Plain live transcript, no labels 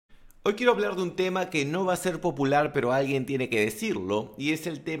Hoy quiero hablar de un tema que no va a ser popular, pero alguien tiene que decirlo, y es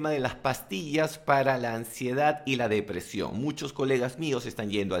el tema de las pastillas para la ansiedad y la depresión. Muchos colegas míos están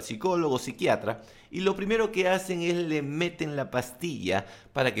yendo al psicólogo, psiquiatra, y lo primero que hacen es le meten la pastilla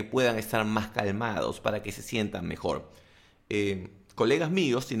para que puedan estar más calmados, para que se sientan mejor. Colegas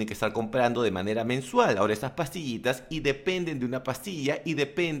míos tienen que estar comprando de manera mensual ahora estas pastillitas y dependen de una pastilla y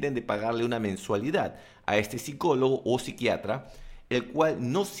dependen de pagarle una mensualidad a este psicólogo o psiquiatra, el cual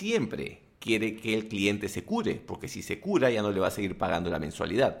no siempre quiere que el cliente se cure, porque si se cura ya no le va a seguir pagando la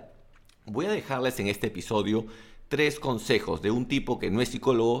mensualidad. Voy a dejarles en este episodio tres consejos de un tipo que no es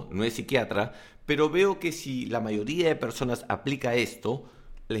psicólogo, no es psiquiatra, pero veo que si la mayoría de personas aplica esto,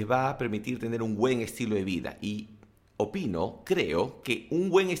 les va a permitir tener un buen estilo de vida. Y creo que un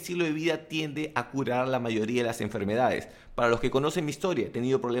buen estilo de vida tiende a curar la mayoría de las enfermedades. Para los que conocen mi historia, he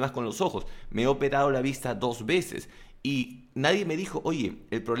tenido problemas con los ojos, me he operado la vista 2 veces y nadie me dijo, oye,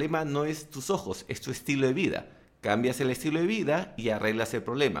 el problema no es tus ojos, es tu estilo de vida. Cambias el estilo de vida y arreglas el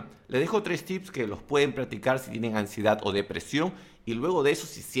problema. Les dejo 3 tips que los pueden practicar si tienen ansiedad o depresión y luego de eso,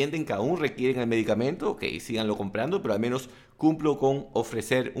 si sienten que aún requieren el medicamento, ok, síganlo comprando, pero al menos cumplo con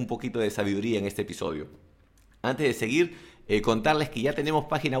ofrecer un poquito de sabiduría en este episodio. Antes de seguir, contarles que ya tenemos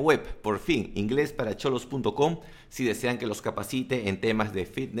página web, por fin, inglesparacholos.com, si desean que los capacite en temas de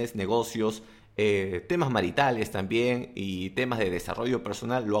fitness, negocios, temas maritales también y temas de desarrollo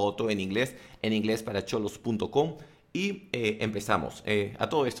personal, lo hago todo en inglesparacholos.com y empezamos. A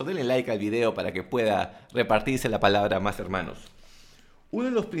todo esto, denle like al video para que pueda repartirse la palabra a más hermanos. Uno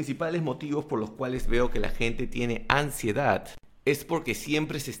de los principales motivos por los cuales veo que la gente tiene ansiedad es porque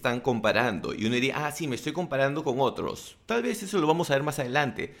siempre se están comparando. Y uno diría, sí, me estoy comparando con otros. Tal vez eso lo vamos a ver más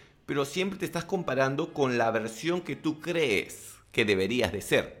adelante. Pero siempre te estás comparando con la versión que tú crees que deberías de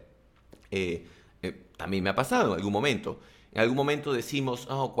ser. También me ha pasado en algún momento. En algún momento decimos,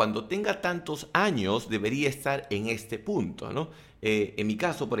 cuando tenga tantos años debería estar en este punto, ¿no? En mi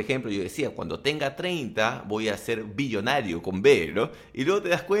caso, por ejemplo, yo decía, cuando tenga 30 voy a ser billonario con B, ¿no? Y luego te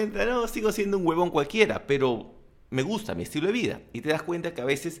das cuenta, no, sigo siendo un huevón cualquiera, pero me gusta mi estilo de vida. Y te das cuenta que a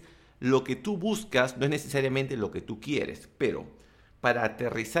veces lo que tú buscas no es necesariamente lo que tú quieres. Pero para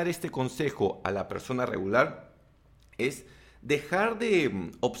aterrizar este consejo a la persona regular es dejar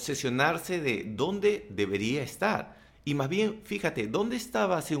de obsesionarse de dónde debería estar. Y más bien, fíjate, ¿dónde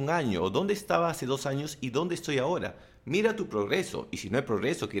estaba hace un año? ¿Dónde estaba hace 2 años? ¿Y dónde estoy ahora? Mira tu progreso. Y si no hay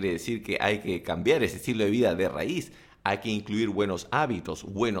progreso, quiere decir que hay que cambiar ese estilo de vida de raíz. Hay que incluir buenos hábitos,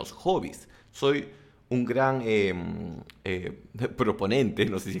 buenos hobbies. Soy un gran proponente,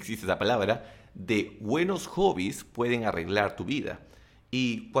 no sé si existe esa palabra, de buenos hobbies pueden arreglar tu vida.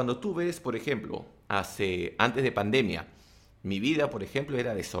 Y cuando tú ves, por ejemplo, antes de pandemia, mi vida, por ejemplo,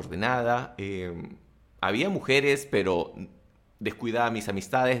 era desordenada, había mujeres, pero descuidaba mis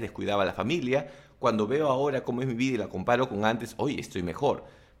amistades, descuidaba la familia. Cuando veo ahora cómo es mi vida y la comparo con antes, oye, estoy mejor.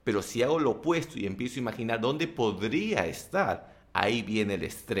 Pero si hago lo opuesto y empiezo a imaginar dónde podría estar, ahí viene el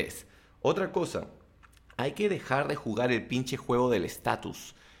estrés. Otra cosa, hay que dejar de jugar el pinche juego del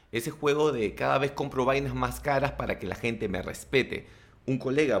estatus. Ese juego de cada vez compro vainas más caras para que la gente me respete. Un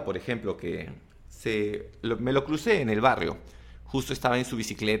colega, por ejemplo, que me lo crucé en el barrio. Justo estaba en su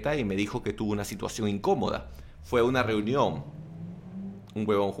bicicleta y me dijo que tuvo una situación incómoda. Fue a una reunión, un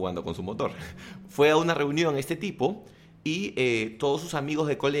huevón jugando con su motor. Fue a una reunión este tipo y todos sus amigos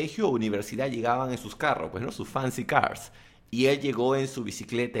de colegio o universidad llegaban en sus carros, pues no, sus fancy cars. Y él llegó en su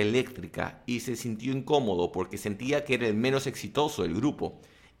bicicleta eléctrica y se sintió incómodo porque sentía que era el menos exitoso del grupo.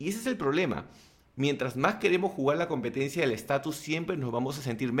 Y ese es el problema. Mientras más queremos jugar la competencia del estatus, siempre nos vamos a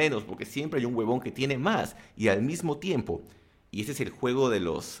sentir menos porque siempre hay un huevón que tiene más y al mismo tiempo. Y ese es el juego de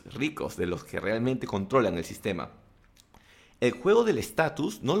los ricos, de los que realmente controlan el sistema. El juego del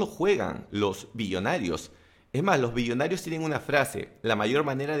estatus no lo juegan los billonarios. Es más, los billonarios tienen una frase: la mayor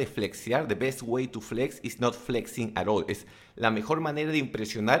manera de flexear, the best way to flex is not flexing at all. Es la mejor manera de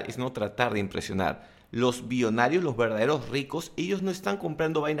impresionar es no tratar de impresionar. Los billonarios, los verdaderos ricos, ellos no están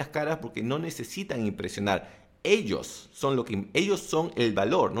comprando vainas caras porque no necesitan impresionar. Ellos son el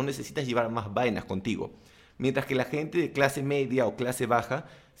valor, no necesitas llevar más vainas contigo. Mientras que la gente de clase media o clase baja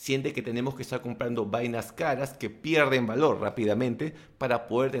siente que tenemos que estar comprando vainas caras que pierden valor rápidamente para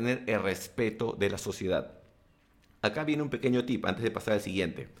poder tener el respeto de la sociedad. Acá viene un pequeño tip antes de pasar al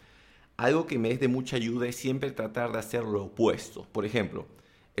siguiente. Algo que me es de mucha ayuda es siempre tratar de hacer lo opuesto. Por ejemplo,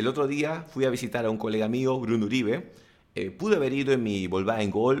 el otro día fui a visitar a un colega mío, Bruno Uribe. Pude haber ido en mi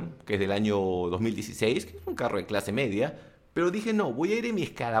Volkswagen Gol, que es del año 2016, que es un carro de clase media, pero dije no, voy a ir en mi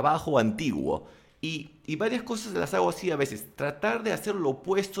escarabajo antiguo. Y varias cosas las hago así a veces. Tratar de hacer lo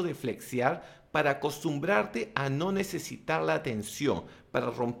opuesto de flexear para acostumbrarte a no necesitar la atención, para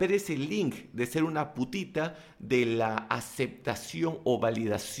romper ese link de ser una putita de la aceptación o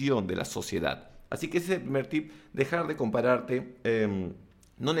validación de la sociedad. Así que ese es el primer tip, dejar de compararte.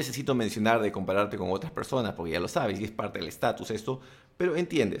 No necesito mencionar de compararte con otras personas, porque ya lo sabes y es parte del estatus esto, pero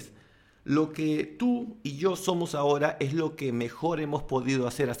entiendes. Lo que tú y yo somos ahora es lo que mejor hemos podido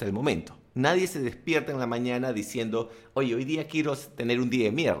hacer hasta el momento. Nadie se despierta en la mañana diciendo, oye, hoy día quiero tener un día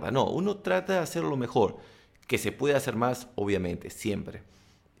de mierda. No, uno trata de hacerlo mejor. Que se puede hacer más, obviamente, siempre.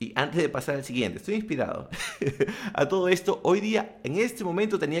 Y antes de pasar al siguiente, estoy inspirado. A todo esto, hoy día, en este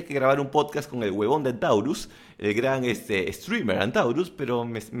momento tenía que grabar un podcast con el huevón de Antaurus, el gran streamer Antaurus, pero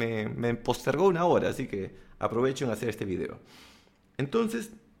me postergó una hora, así que aprovecho en hacer este video.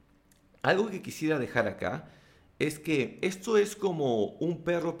 Entonces, algo que quisiera dejar acá es que esto es como un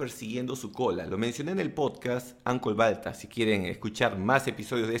perro persiguiendo su cola. Lo mencioné en el podcast Uncle Balta. Si quieren escuchar más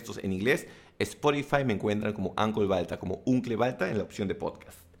episodios de estos en inglés, Spotify me encuentran como Uncle Balta, como Uncle Balta en la opción de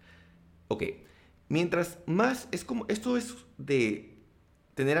podcast. Ok, mientras más es como, esto es de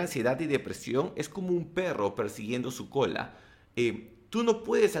tener ansiedad y depresión, es como un perro persiguiendo su cola. Tú no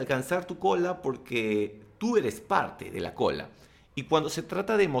puedes alcanzar tu cola porque tú eres parte de la cola. Y cuando se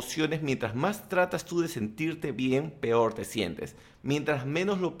trata de emociones, mientras más tratas tú de sentirte bien, peor te sientes. Mientras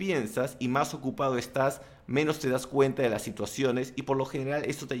menos lo piensas y más ocupado estás, menos te das cuenta de las situaciones y por lo general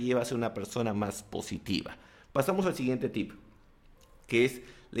esto te lleva a ser una persona más positiva. Pasamos al siguiente tip, que es,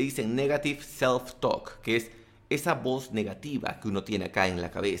 le dicen negative self-talk, que es esa voz negativa que uno tiene acá en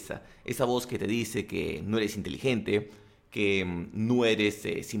la cabeza, esa voz que te dice que no eres inteligente, que no eres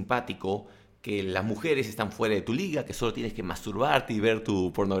simpático, que las mujeres están fuera de tu liga, que solo tienes que masturbarte y ver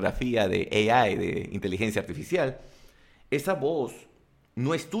tu pornografía de AI, de inteligencia artificial. Esa voz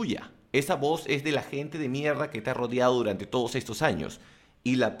no es tuya. Esa voz es de la gente de mierda que te ha rodeado durante todos estos años.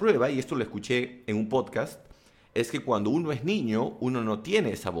 Y la prueba, y esto lo escuché en un podcast, es que cuando uno es niño, uno no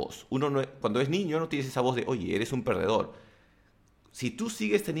tiene esa voz. Cuando es niño no tienes esa voz de, oye, eres un perdedor. Si tú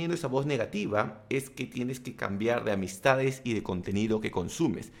sigues teniendo esa voz negativa, es que tienes que cambiar de amistades y de contenido que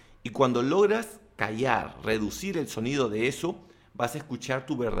consumes. Y cuando logras callar, reducir el sonido de eso, vas a escuchar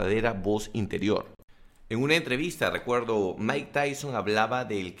tu verdadera voz interior. En una entrevista, recuerdo, Mike Tyson hablaba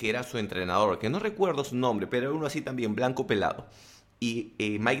del que era su entrenador, que no recuerdo su nombre, pero era uno así también, blanco pelado. Y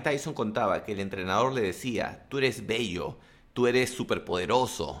Mike Tyson contaba que el entrenador le decía, tú eres bello, tú eres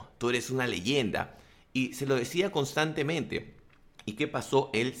superpoderoso, tú eres una leyenda. Y se lo decía constantemente. ¿Y qué pasó?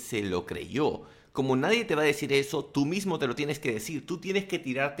 Él se lo creyó. Como nadie te va a decir eso, tú mismo te lo tienes que decir. Tú tienes que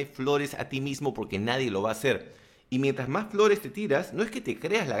tirarte flores a ti mismo porque nadie lo va a hacer. Y mientras más flores te tiras, no es que te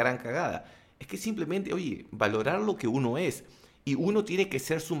creas la gran cagada. Es que simplemente, oye, valorar lo que uno es. Y uno tiene que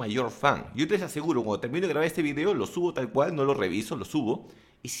ser su mayor fan. Yo les aseguro, cuando termino de grabar este video, lo subo tal cual, no lo reviso, lo subo.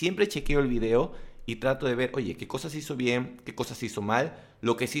 Y siempre chequeo el video y trato de ver, oye, qué cosas hizo bien, qué cosas hizo mal.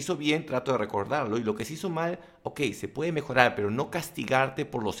 Lo que se hizo bien, trato de recordarlo. Y lo que se hizo mal, ok, se puede mejorar, pero no castigarte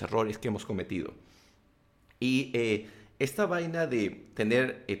por los errores que hemos cometido. Y esta vaina de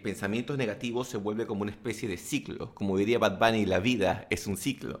tener pensamientos negativos se vuelve como una especie de ciclo. Como diría Bad Bunny, la vida es un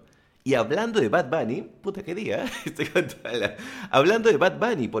ciclo. Y hablando de Bad Bunny, puta que día, hablando de Bad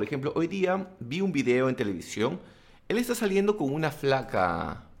Bunny, por ejemplo, hoy día vi un video en televisión. Él está saliendo con una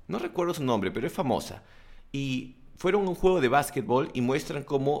flaca, no recuerdo su nombre, pero es famosa. Y fueron a un juego de básquetbol y muestran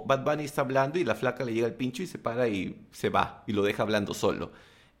cómo Bad Bunny está hablando y la flaca le llega el pincho y se para y se va y lo deja hablando solo.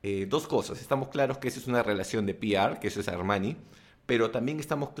 Dos cosas, estamos claros que eso es una relación de PR, que eso es Armani, pero también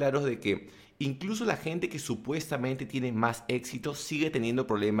estamos claros de que incluso la gente que supuestamente tiene más éxito sigue teniendo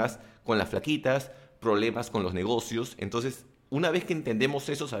problemas con las flaquitas, problemas con los negocios. Entonces, una vez que entendemos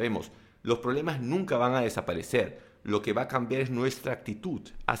eso, sabemos, los problemas nunca van a desaparecer. Lo que va a cambiar es nuestra actitud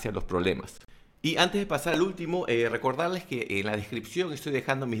hacia los problemas. Y antes de pasar al último, recordarles que en la descripción estoy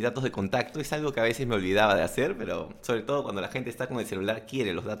dejando mis datos de contacto. Es algo que a veces me olvidaba de hacer, pero sobre todo cuando la gente está con el celular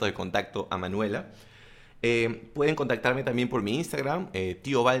quiere los datos de contacto a Manuela. Pueden contactarme también por mi Instagram,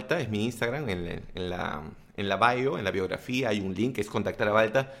 Tío Balta es mi Instagram, en la bio, en la biografía hay un link que es contactar a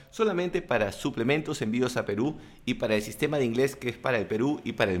Balta, solamente para suplementos, envíos a Perú y para el sistema de inglés que es para el Perú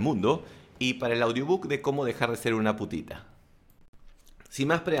y para el mundo y para el audiobook de cómo dejar de ser una putita. Sin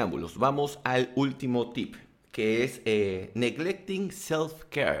más preámbulos, vamos al último tip, que es neglecting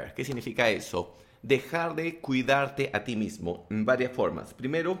self-care. ¿Qué significa eso? Dejar de cuidarte a ti mismo en varias formas.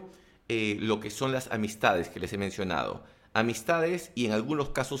 Primero, lo que son las amistades que les he mencionado. Amistades y en algunos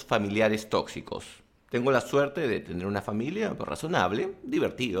casos familiares tóxicos. Tengo la suerte de tener una familia razonable,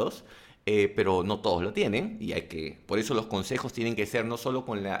 divertidos, pero no todos lo tienen. Por eso los consejos tienen que ser no solo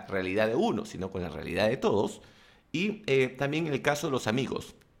con la realidad de uno, sino con la realidad de todos. Y también en el caso de los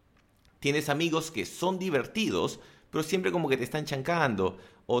amigos. Tienes amigos que son divertidos, pero siempre como que te están chancando.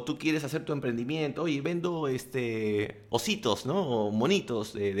 O tú quieres hacer tu emprendimiento. Oye, vendo ositos, ¿no? O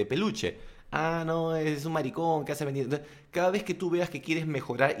monitos de peluche. Ah, no, es un maricón que hace vendiendo. Entonces, cada vez que tú veas que quieres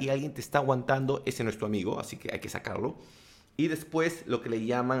mejorar y alguien te está aguantando, ese no es tu amigo, así que hay que sacarlo. Y después lo que le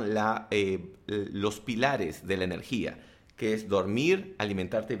llaman los pilares de la energía, que es dormir,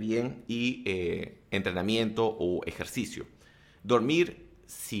 alimentarte bien y entrenamiento o ejercicio. Dormir,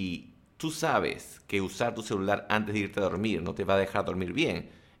 si tú sabes que usar tu celular antes de irte a dormir no te va a dejar dormir bien,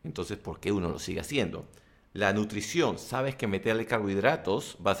 entonces ¿por qué uno lo sigue haciendo? La nutrición, sabes que meterle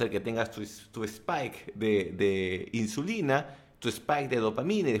carbohidratos va a hacer que tengas tu spike de insulina, tu spike de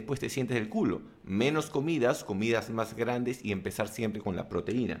dopamina y después te sientes el culo. Menos comidas, comidas más grandes y empezar siempre con la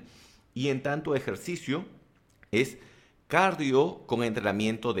proteína. Y en tanto ejercicio es cardio con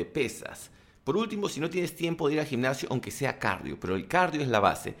entrenamiento de pesas. Por último, si no tienes tiempo de ir al gimnasio, aunque sea cardio, pero el cardio es la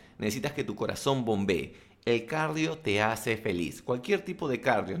base. Necesitas que tu corazón bombee. El cardio te hace feliz. Cualquier tipo de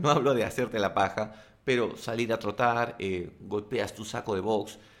cardio, no hablo de hacerte la paja, pero salir a trotar, golpeas tu saco de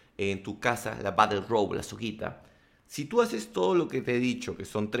box, en tu casa la battle rope, la soguita. Si tú haces todo lo que te he dicho, que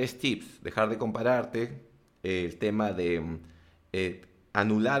son 3 tips, dejar de compararte, el tema de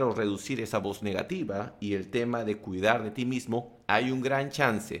anular o reducir esa voz negativa y el tema de cuidar de ti mismo, hay un gran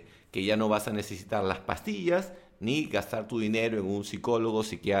chance que ya no vas a necesitar las pastillas ni gastar tu dinero en un psicólogo,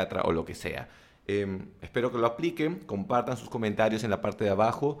 psiquiatra o lo que sea. Espero que lo apliquen, compartan sus comentarios en la parte de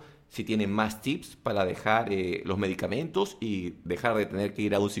abajo si tienen más tips para dejar los medicamentos y dejar de tener que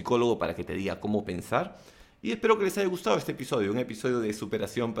ir a un psicólogo para que te diga cómo pensar. Y espero que les haya gustado este episodio, un episodio de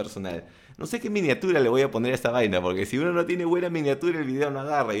superación personal. No sé qué miniatura le voy a poner a esta vaina, porque si uno no tiene buena miniatura el video no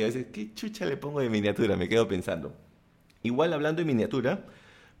agarra. Y a veces, ¿qué chucha le pongo de miniatura? Me quedo pensando. Igual hablando de miniatura,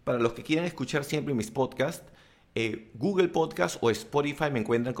 para los que quieran escuchar siempre mis podcasts, Google Podcast o Spotify me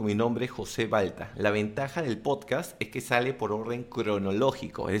encuentran con mi nombre José Balta. La ventaja del podcast es que sale por orden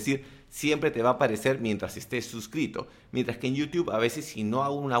cronológico, es decir, siempre te va a aparecer mientras estés suscrito. Mientras que en YouTube a veces si no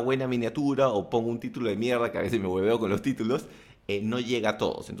hago una buena miniatura o pongo un título de mierda, que a veces me hueveo con los títulos, no llega a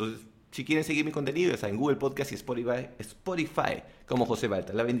todos. Entonces, si quieren seguir mi contenido, está en Google Podcast y Spotify como José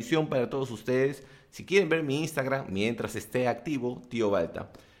Balta. La bendición para todos ustedes. Si quieren ver mi Instagram mientras esté activo, Tío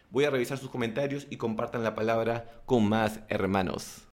Balta. Voy a revisar sus comentarios y compartan la palabra con más hermanos.